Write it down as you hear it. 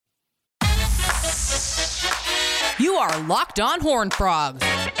You are Locked On Horned Frogs,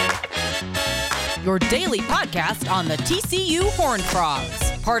 your daily podcast on the TCU Horned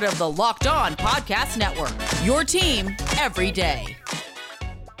Frogs, part of the Locked On Podcast Network, your team every day.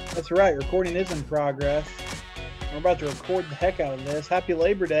 That's right. Recording is in progress. We're about to record the heck out of this. Happy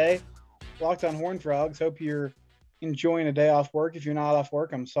Labor Day, Locked On Horned Frogs. Hope you're enjoying a day off work. If you're not off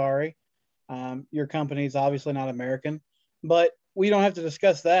work, I'm sorry. Your company is obviously not American, but we don't have to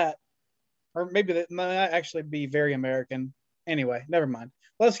discuss that. Or maybe that might actually be very American. Anyway, never mind.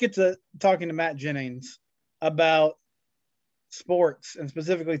 Let's get to talking to Matt Jennings about sports and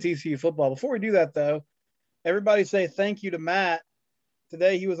specifically TCU football. Before we do that, though, everybody say thank you to Matt.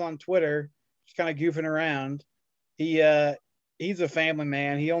 Today he was on Twitter, just kind of goofing around. He's a family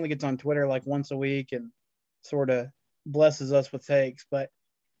man. He only gets on Twitter like once a week and sort of blesses us with takes. But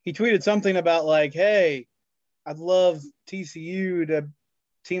he tweeted something about like, hey, I'd love TCU to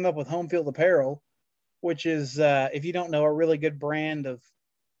team up with Home Field Apparel, which is, if you don't know, a really good brand of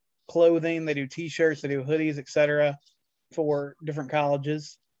clothing. They do T-shirts, they do hoodies, etc. for different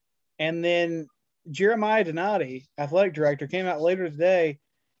colleges. And then Jeremiah Donati, athletic director, came out later today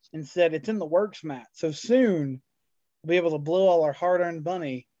and said it's in the works, Matt. So soon we'll be able to blow all our hard-earned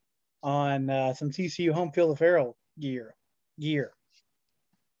money on some TCU Home Field Apparel gear. Yeah,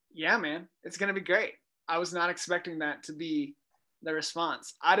 man, it's going to be great. I was not expecting that to be the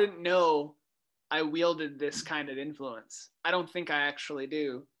response. I didn't know I wielded this kind of influence. I don't think I actually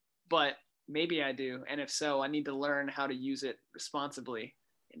do, but maybe I do. And if so, I need to learn how to use it responsibly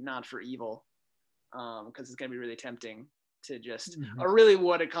and not for evil, because it's going to be really tempting to just or really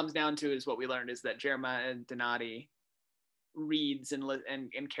what it comes down to is what we learned is that Jeremiah Donati reads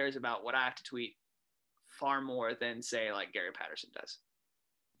and cares about what I have to tweet far more than, say, like Gary Patterson does.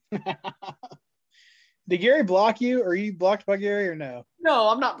 Did Gary block you? Are you blocked by Gary or no? No,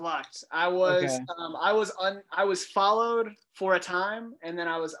 I'm not blocked. I was Okay. I was followed for a time and then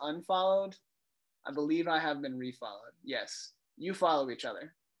I was unfollowed. I believe I have been refollowed. Yes. You follow each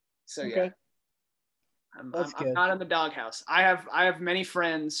other. So Okay. yeah. I'm good. not in the doghouse. I have many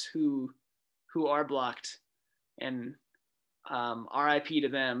friends who are blocked, and RIP to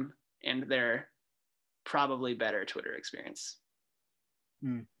them and their probably better Twitter experience.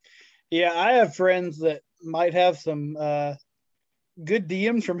 Yeah, I have friends that might have some good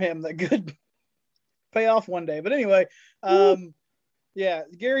DMs from him that could pay off one day. But anyway, yeah,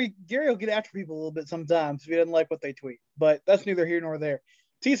 Gary will get after people a little bit sometimes if he doesn't like what they tweet. But that's neither here nor there.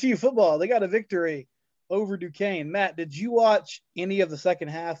 TCU football, they got a victory over Duquesne. Matt, did you watch any of the second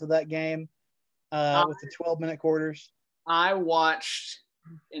half of that game with the 12-minute quarters? I watched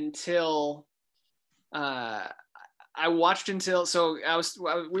until so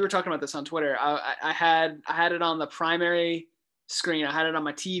we were talking about this on Twitter. I had it on the primary screen. I had it on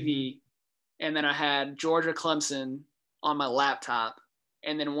my TV, and then I had Georgia Clemson on my laptop.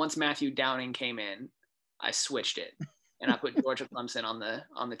 And then once Matthew Downing came in, I switched it and I put Georgia Clemson on the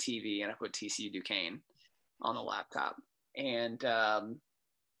TV, and I put TCU Duquesne on the laptop. And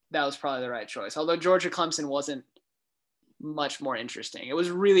that was probably the right choice. Although Georgia Clemson wasn't much more interesting. It was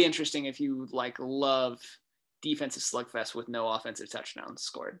really interesting if you like love defensive slugfest with no offensive touchdowns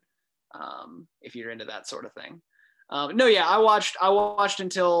scored. If you're into that sort of thing. I watched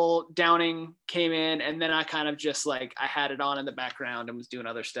until Downing came in, and then I kind of just like, I had it on in the background and was doing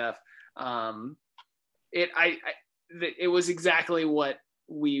other stuff. It was exactly what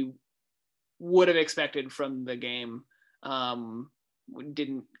we would have expected from the game. We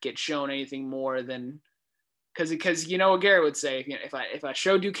didn't get shown anything more than, because you know what Gary would say, if I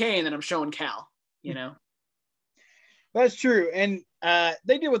show Duquesne, then I'm showing Cal, you know. That's true. And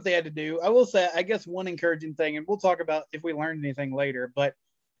they did what they had to do. I will say, I guess one encouraging thing, and we'll talk about if we learned anything later, but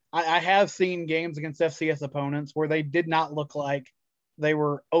I have seen games against FCS opponents where they did not look like they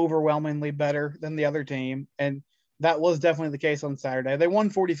were overwhelmingly better than the other team. And that was definitely the case on Saturday. They won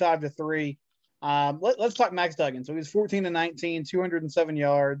 45-3. Let's talk Max Duggan. So he was 14-19, 207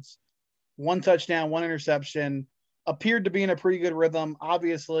 yards, 1 touchdown, 1 interception, appeared to be in a pretty good rhythm.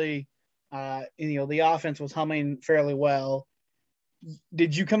 Obviously, the offense was humming fairly well.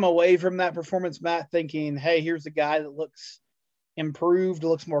 Did you come away from that performance, Matt, thinking, hey, here's a guy that looks improved,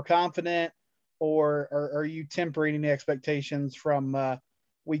 looks more confident, or are you tempering any expectations from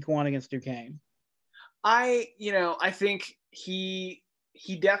week 1 against Duquesne? I think he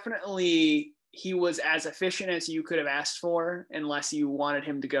definitely, he was as efficient as you could have asked for, unless you wanted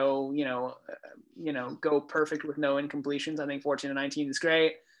him to go, go perfect with no incompletions. I think 14-19 is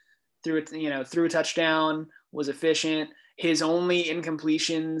great. Threw a touchdown, was efficient. His only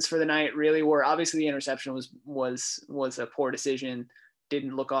incompletions for the night really were, obviously the interception was a poor decision,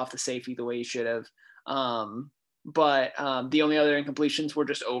 didn't look off the safety the way he should have. But the only other incompletions were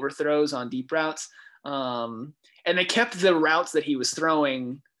just overthrows on deep routes. And they kept the routes that he was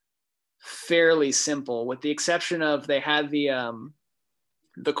throwing fairly simple, with the exception of they had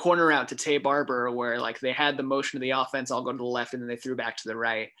the corner route to Tay Barber, where like they had the motion of the offense all go to the left and then they threw back to the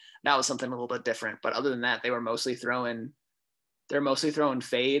right. That was something a little bit different. But other than that, they're mostly throwing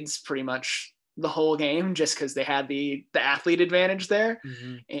fades pretty much the whole game, just because they had the athlete advantage there.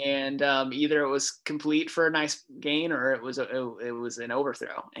 Mm-hmm. And either it was complete for a nice gain or it was an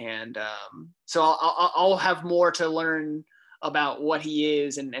overthrow. And so I'll have more to learn about what he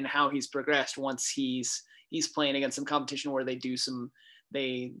is and how he's progressed once he's playing against some competition where they do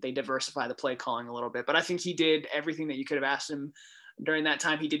they diversify the play calling a little bit. But I think he did everything that you could have asked him during that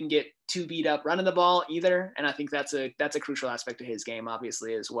time. He didn't get too beat up running the ball either. And I think that's a crucial aspect of his game,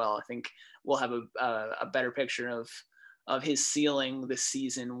 obviously, as well. I think we'll have a better picture of his ceiling this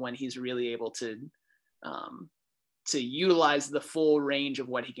season when he's really able to utilize the full range of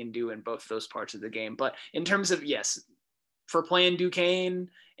what he can do in both those parts of the game. But in terms of, yes, for playing Duquesne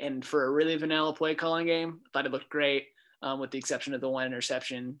and for a really vanilla play calling game, I thought it looked great, with the exception of the one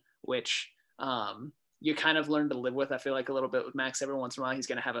interception, which you kind of learn to live with, I feel like, a little bit with Max. Every once in a while, he's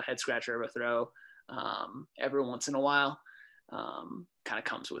going to have a head scratcher of a throw. Every once in a while, kind of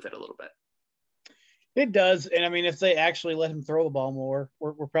comes with it a little bit. It does. And I mean, if they actually let him throw the ball more,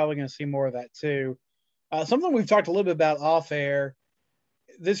 we're probably going to see more of that too. Something we've talked a little bit about off air,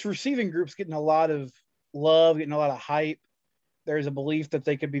 this receiving group's getting a lot of love, getting a lot of hype. There's a belief that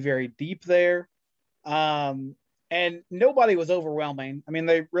they could be very deep there. And nobody was overwhelming. I mean,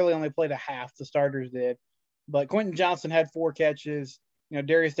 they really only played a half, the starters did. But Quentin Johnston had 4 catches. You know,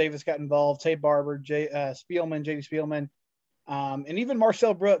 Darius Davis got involved, Tay Barber, JD Spielman, and even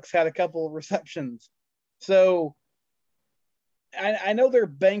Marcel Brooks had a couple of receptions. So I know they're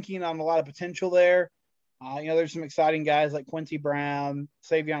banking on a lot of potential there. There's some exciting guys like Quincy Brown,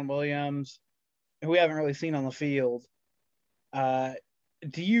 Savion Williams, who we haven't really seen on the field.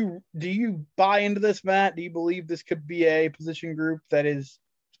 Do you buy into this, Matt? Do you believe this could be a position group that is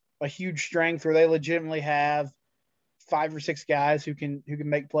a huge strength where they legitimately have 5 or 6 guys who can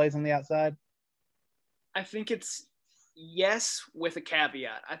make plays on the outside? I think it's yes, with a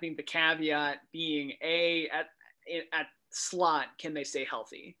caveat. I think the caveat being at slot, can they stay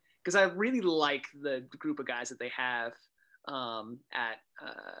healthy? Because I really like the group of guys that they have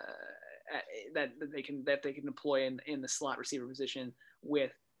that they can deploy in the slot receiver position,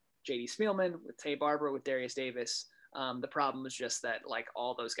 with JD Spielman, with Tay Barber, with Darius Davis. The problem was just that like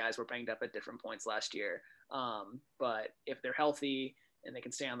all those guys were banged up at different points last year. But if they're healthy and they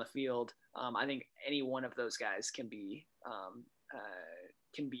can stay on the field, I think any one of those guys can be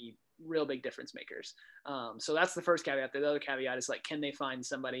real big difference makers. So that's the first caveat. The other caveat is like, can they find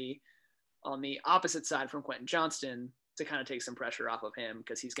somebody on the opposite side from Quentin Johnston to kind of take some pressure off of him,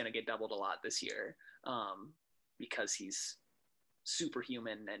 because he's going to get doubled a lot this year, because he's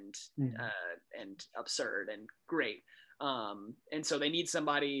superhuman and absurd and great. And so they need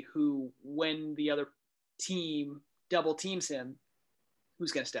somebody who, when the other team double teams him,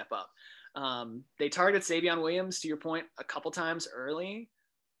 who's going to step up. They targeted Savion Williams, to your point, a couple times early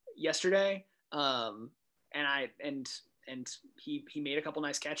yesterday. And he made a couple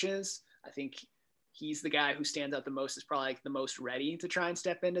nice catches. I think he's the guy who stands out the most, is probably like the most ready to try and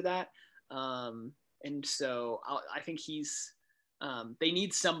step into that. And so I think they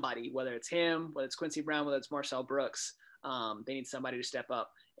need somebody, whether it's him, whether it's Quincy Brown, whether it's Marcel Brooks. They need somebody to step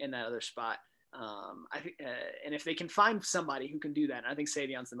up in that other spot. I think, and if they can find somebody who can do that, and I think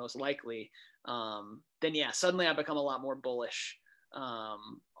Savion's the most likely, then yeah, suddenly I become a lot more bullish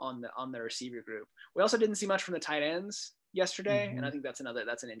on the receiver group. We also didn't see much from the tight ends yesterday, and I think that's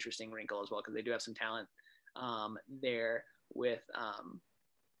an interesting wrinkle as well, because they do have some talent there with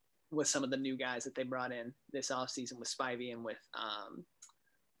some of the new guys that they brought in this offseason with Spivey and with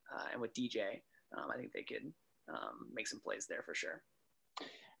DJ. I think they could make some plays there for sure.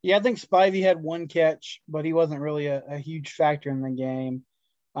 Yeah, I think Spivey had 1 catch, but he wasn't really a huge factor in the game.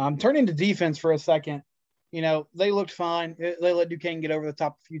 Turning to defense for a second, they looked fine. They let Duquesne get over the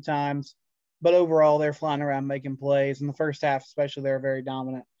top a few times, but overall they're flying around making plays. In the first half especially, they were very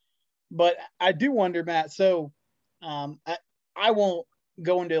dominant. But I do wonder, Matt, so I won't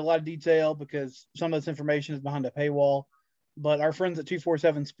go into a lot of detail because some of this information is behind a paywall, but our friends at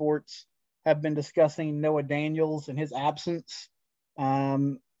 247 Sports have been discussing Noah Daniels and his absence.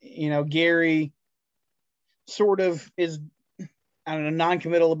 Gary sort of is,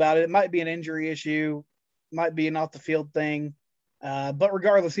 non-committal about it. It might be an injury issue, might be an off the field thing. But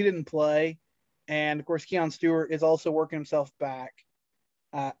regardless, he didn't play. And of course, Keon Stewart is also working himself back.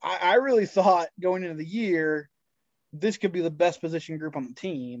 I really thought going into the year, this could be the best position group on the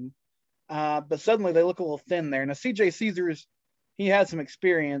team. But suddenly they look a little thin there. Now, CJ Caesars, he had some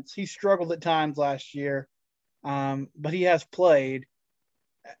experience. He struggled at times last year, but he has played.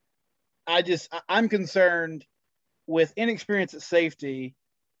 I'm concerned with inexperience at safety.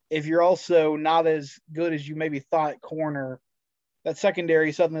 If you're also not as good as you maybe thought at corner, that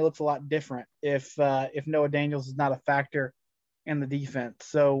secondary suddenly looks a lot different if Noah Daniels is not a factor in the defense.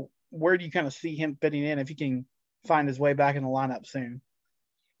 So where do you kind of see him fitting in if he can find his way back in the lineup soon?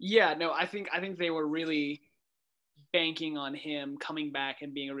 Yeah, no, I think they were really banking on him coming back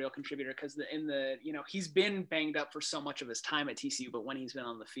and being a real contributor because he's been banged up for so much of his time at TCU, but when he's been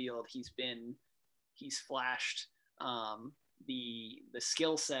on the field, he's flashed the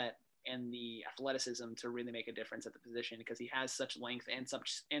skill set and the athleticism to really make a difference at the position because he has such length and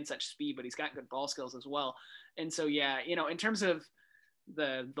such speed, but he's got good ball skills as well. And so, yeah, in terms of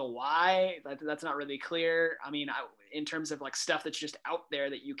the why, that's not really clear. I mean, in terms of like stuff that's just out there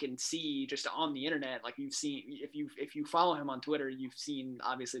that you can see just on the internet, like you've seen, if you follow him on Twitter, you've seen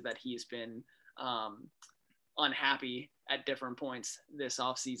obviously that he's been unhappy at different points this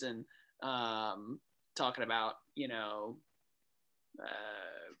offseason, talking about,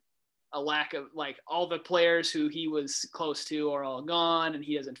 a lack of like all the players who he was close to are all gone and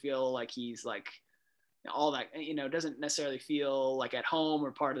he doesn't feel like he's like all that, doesn't necessarily feel like at home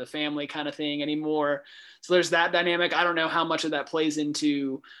or part of the family kind of thing anymore. So there's that dynamic. I don't know how much of that plays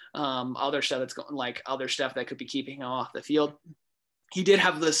into other stuff that's going, like other stuff that could be keeping him off the field. He did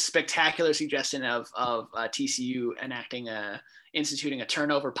have this spectacular suggestion of TCU instituting a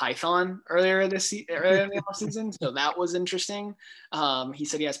turnover python earlier in the offseason. So that was interesting. He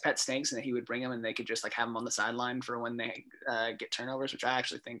said he has pet snakes and that he would bring them and they could just like have them on the sideline for when they get turnovers, which I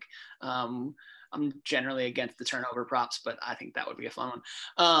actually think I'm generally against the turnover props, but I think that would be a fun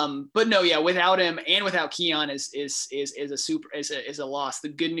one. But no, yeah, without him and without Keon is a loss. The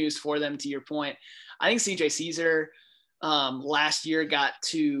good news for them, to your point, I think CJ Caesar last year got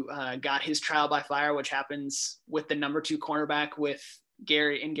his trial by fire, which happens with the number 2 cornerback with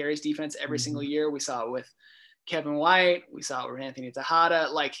Gary's defense every single year. We saw it with Kevin White. We saw it with Anthony Tejada.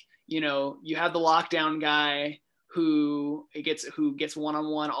 Like, you have the lockdown guy who gets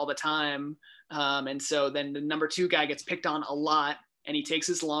one-on-one all the time. And so then the number 2 guy gets picked on a lot and he takes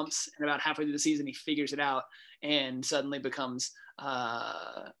his lumps and about halfway through the season, he figures it out and suddenly becomes,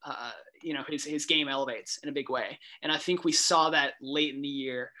 his game elevates in a big way. And I think we saw that late in the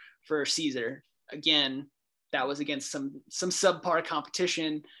year for Caesar. Again, that was against some subpar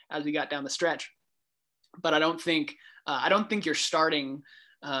competition as we got down the stretch. But I don't think you're starting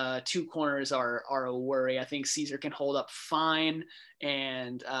 2 corners are a worry. I think Caesar can hold up fine.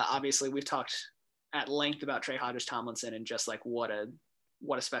 And obviously we've talked at length about Trey Hodges-Tomlinson and just like what a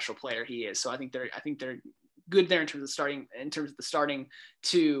special player he is. So I think they're good there in terms of the starting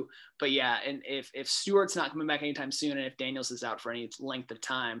 2. But yeah, and if Stewart's not coming back anytime soon, and if Daniels is out for any length of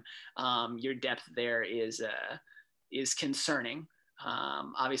time, your depth there is concerning.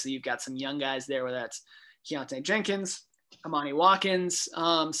 Obviously you've got some young guys there, whether that's Keontae Jenkins, Amani Watkins,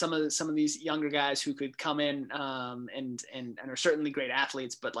 some of these younger guys who could come in and are certainly great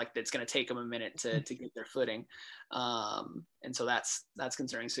athletes, but like it's going to take them a minute to get their footing, and so that's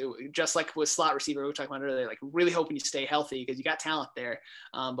concerning. So just like with slot receiver we were talking about earlier, like really hoping you stay healthy because you got talent there,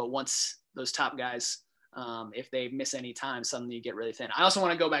 but once those top guys, if they miss any time, suddenly you get really thin. I also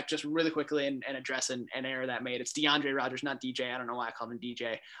want to go back just really quickly and address an error that made. It's DeAndre Rogers, not DJ. I don't know why I called him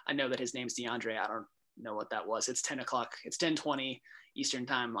DJ. I know that his name's DeAndre. I don't know what that was. It's 10 o'clock. It's 10:20 Eastern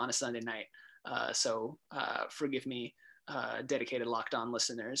time on a Sunday night. So forgive me, dedicated Locked On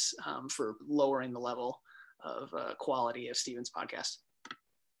listeners, for lowering the level of quality of Steven's podcast.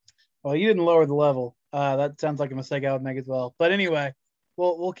 Well, you didn't lower the level. That sounds like a mistake I would make as well. But anyway,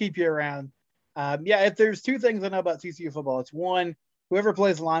 we'll keep you around. Yeah, if there's 2 things I know about TCU football, it's one, whoever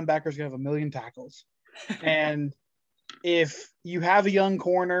plays linebacker is going to have 1 million tackles. And if you have a young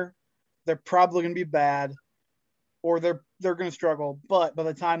corner, they're probably going to be bad or they're going to struggle. But by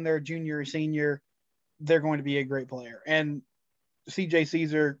the time they're a junior or senior, they're going to be a great player. And CJ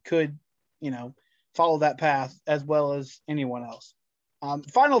Caesar could, follow that path as well as anyone else.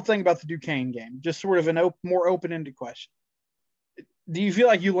 Final thing about the Duquesne game, just sort of a more open-ended question. Do you feel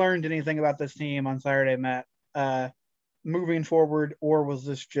like you learned anything about this team on Saturday, Matt, moving forward, or was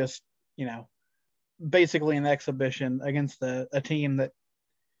this just, basically an exhibition against a team that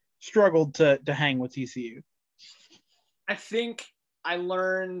struggled to hang with TCU? I think I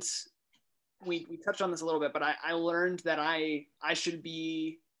learned, we touched on this a little bit, but I learned that I should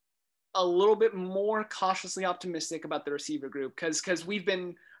be a little bit more cautiously optimistic about the receiver group because we've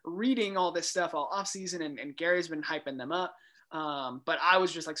been reading all this stuff all offseason and Gary's been hyping them up. But I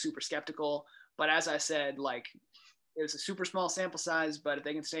was just like super skeptical. But as I said, like it was a super small sample size, but if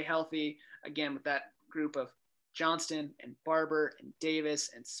they can stay healthy, again, with that group of Johnston and Barber and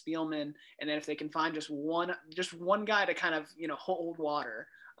Davis and Spielman, and then if they can find just one guy to kind of, hold water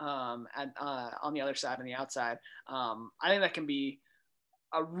on the other side and the outside, I think that can be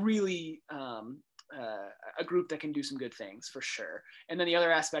a really a group that can do some good things for sure. And then the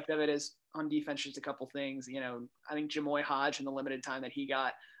other aspect of it is on defense, just a couple things. I think Jamoy Hodge in the limited time that he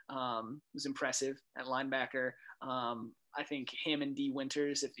got was impressive at linebacker. I think him and D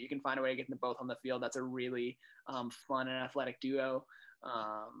Winters, if you can find a way to get them both on the field, that's a really fun and athletic duo.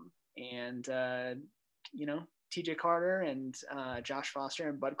 TJ Carter and Josh Foster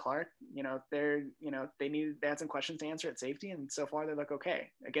and Bud Clark, they had some questions to answer at safety, and so far they look okay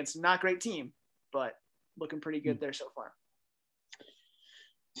against a not great team, but looking pretty good there so far.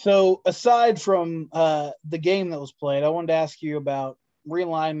 So aside from the game that was played, I wanted to ask you about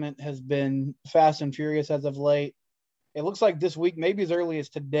realignment. Has been fast and furious as of late. It looks like this week, maybe as early as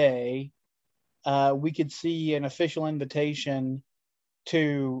today, we could see an official invitation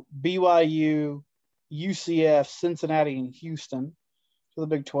to BYU, UCF, Cincinnati, and Houston for the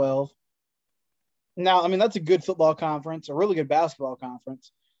Big 12. Now, I mean, that's a good football conference, a really good basketball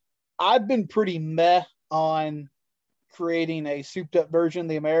conference. I've been pretty meh on creating a souped-up version of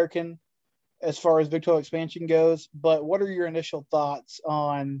the American as far as Big 12 expansion goes, but what are your initial thoughts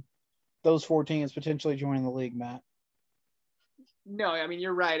on those 4 teams potentially joining the league, Matt? No, I mean,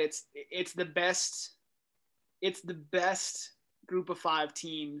 you're right. It's the best group of 5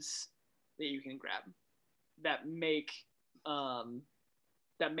 teams that you can grab that make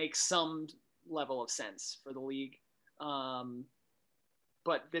some level of sense for the league.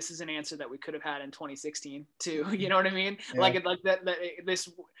 But this is an answer that we could have had in 2016 too. You know what I mean? Yeah.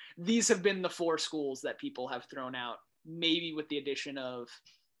 These have been the 4 schools that people have thrown out, maybe with the addition of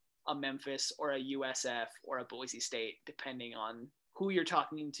a Memphis or a USF or a Boise State, depending on who you're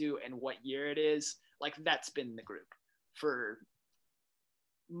talking to and what year it is. Like that's been the group for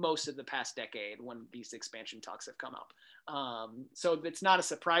most of the past decade when these expansion talks have come up. So it's not a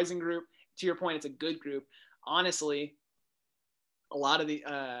surprising group. To your point, it's a good group. Honestly, a lot of the,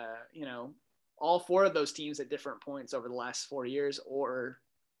 all 4 of those teams at different points over the last 4 years or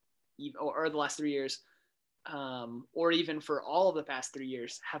the last 3 years, or even for all of the past 3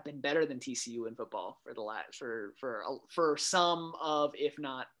 years, have been better than TCU in football for the last for some of, if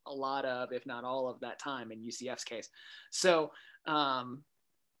not a lot of, if not all of that time in UCF's case. So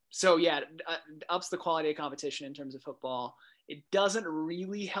yeah, ups the quality of competition in terms of football. It doesn't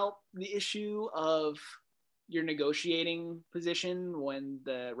really help the issue of your negotiating position when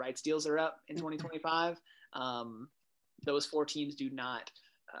the rights deals are up in 2025. Those 4 teams do not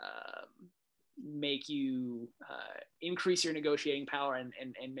make you increase your negotiating power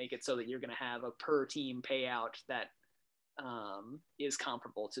and make it so that you're going to have a per team payout that is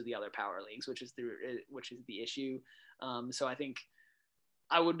comparable to the other power leagues, which is the issue. So I think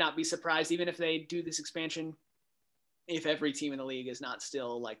I would not be surprised, even if they do this expansion, if every team in the league is not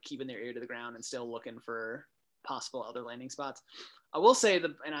still like keeping their ear to the ground and still looking for possible other landing spots. I will say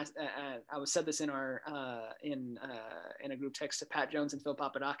I was said this in our in a group text to Pat Jones and Phil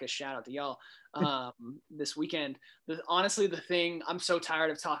Papadakis. Shout out to y'all this weekend. Honestly, the thing I'm so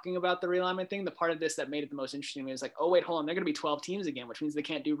tired of talking about the realignment thing. The part of this that made it the most interesting to me is like, oh wait, hold on, they're going to be 12 teams again, which means they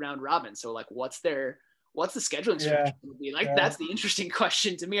can't do round robin. So like, what's the scheduling structure going to be like? Yeah. That's the interesting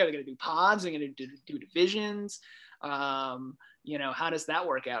question to me. Are they going to do pods? Are they going to do divisions? How does that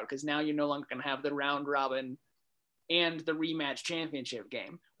work out? Because now you're no longer going to have the round robin and the rematch championship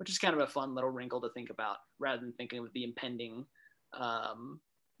game, which is kind of a fun little wrinkle to think about rather than thinking of the impending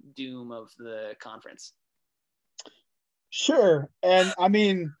doom of the conference. Sure. And I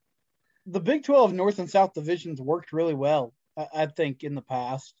mean, the Big 12 North and South divisions worked really well, I think, in the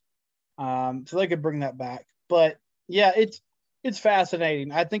past. So they could bring that back. But yeah, it's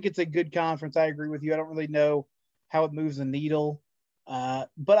fascinating. I think it's a good conference. I agree with you. I don't really know how it moves the needle. But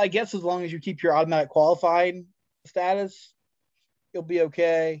I guess as long as you keep your automatic qualifying status, you'll be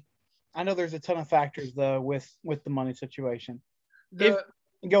okay. I know there's a ton of factors though with the money situation. Go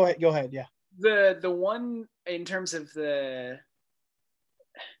ahead. Yeah. The one in terms of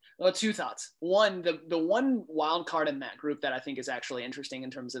two thoughts. One, the one wild card in that group that I think is actually interesting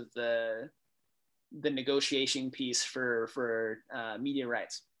in terms of the negotiation piece for media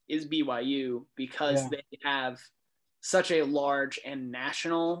rights is BYU, because they have such a large and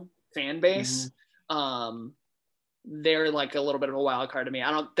national fan base. Mm-hmm. they're like a little bit of a wild card to me.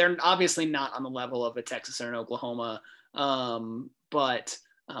 They're obviously not on the level of a Texas or an Oklahoma, but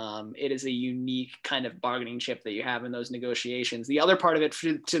it is a unique kind of bargaining chip that you have in those negotiations. The other part of it,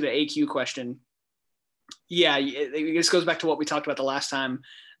 to the AQ question, yeah, this goes back to what we talked about the last time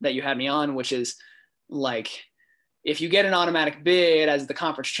that you had me on, which is like, if you get an automatic bid as the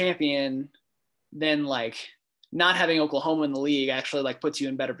conference champion, then like not having Oklahoma in the league actually like puts you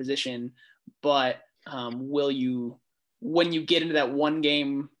in better position. But will you, when you get into that one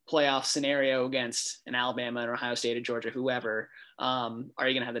game playoff scenario against an Alabama or Ohio State or Georgia, whoever, are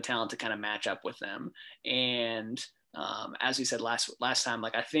you going to have the talent to kind of match up with them? And as we said last time,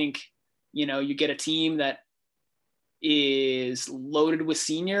 like I think, you get a team that is loaded with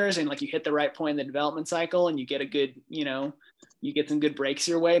seniors and like you hit the right point in the development cycle and you get a good, you get some good breaks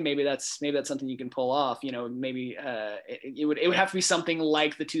your way. Maybe that's something you can pull off. Maybe it would have to be something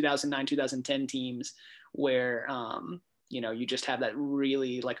like the 2009, 2010 teams where, you just have that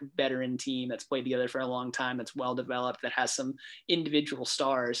really like veteran team that's played together for a long time, that's well developed, that has some individual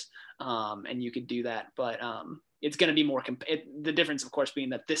stars, and you could do that. But it's going to be more the difference, of course, being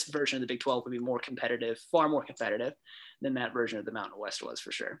that this version of the Big 12 would be more competitive, far more competitive than that version of the Mountain West was,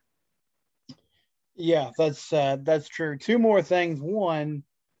 for sure. Yeah, that's true. Two more things. One,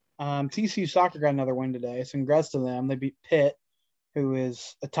 TCU soccer got another win today, so congrats to them. They beat Pitt, who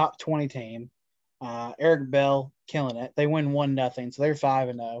is a top 20 team. Eric Bell killing it. They win 1-0, so they're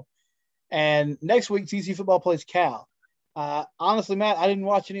 5-0. And next week, TCU football plays Cal. Honestly, Matt, I didn't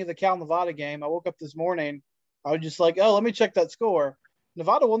watch any of the Cal Nevada game. I woke up this morning. I was just like, oh, let me check that score.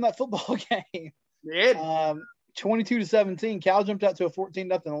 Nevada won that football game. They did. 22-17. Cal jumped out to a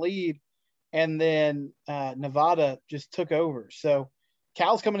 14-0 lead, and then Nevada just took over. So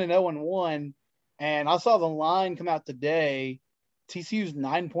Cal's coming in 0-1, and I saw the line come out today. TCU's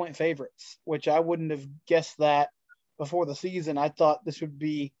 9-point favorites, which I wouldn't have guessed that before the season. I thought this would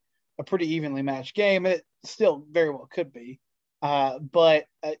be a pretty evenly matched game, and it still very well could be. But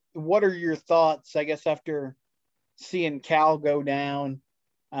what are your thoughts, I guess, after seeing Cal go down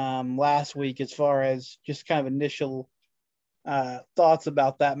last week, as far as just kind of initial thoughts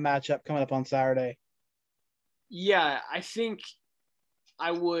about that matchup coming up on Saturday? Yeah, I think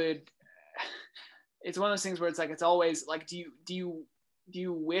I would. It's one of those things where it's like, it's always like, do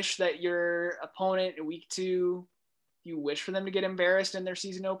you wish that your opponent in week 2, do you wish for them to get embarrassed in their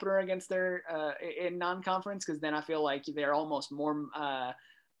season opener against their in non-conference? Because then I feel like they're almost more.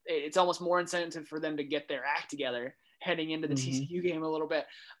 It's almost more incentive for them to get their act together heading into the TCU game a little bit.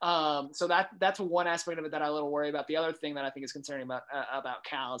 So that's one aspect of it that I a little worry about. The other thing that I think is concerning about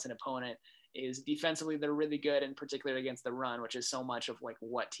Cal as an opponent is defensively, they're really good, and particularly against the run, which is so much of like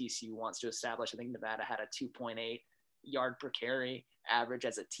what TCU wants to establish. I think Nevada had a 2.8 yard per carry average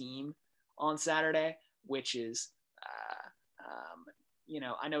as a team on Saturday, which is,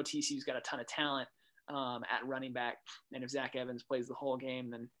 I know TCU's got a ton of talent at running back, and if Zach Evans plays the whole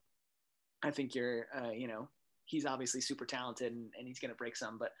game, then I think he's obviously super talented and he's going to break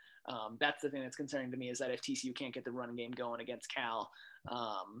some. But that's the thing that's concerning to me, is that if TCU can't get the running game going against Cal,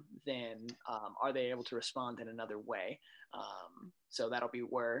 then are they able to respond in another way? So that'll be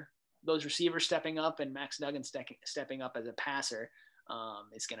where those receivers stepping up and Max Duggan stepping up as a passer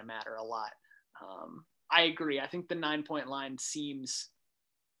is going to matter a lot. I agree. I think the 9-point line seems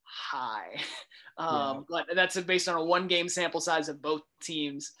high, but that's based on a 1-game sample size of both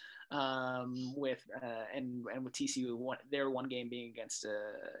teams. With TCU, their 1 game being against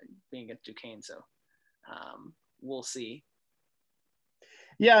Duquesne, so we'll see.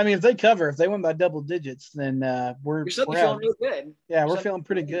 Yeah, I mean, if they win by double digits, then we're feeling really good. Yeah, we're feeling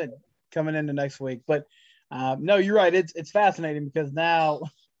pretty good coming into next week. But no, you're right. It's fascinating, because now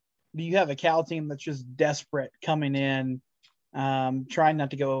you have a Cal team that's just desperate coming in, trying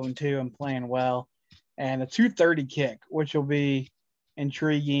not to go 0-2 and playing well, and a 2:30 kick, which will be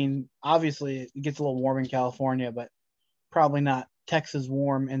intriguing. Obviously, it gets a little warm in California, but probably not Texas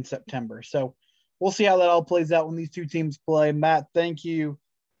warm in September. So we'll see how that all plays out when these two teams play. Matt, thank you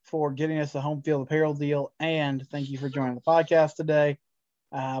for getting us the home field apparel deal, and thank you for joining the podcast today.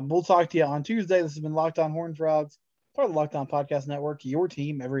 We'll talk to you on Tuesday. This has been Locked On Horned Frogs, part of the Locked On Podcast Network, your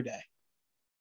team every day.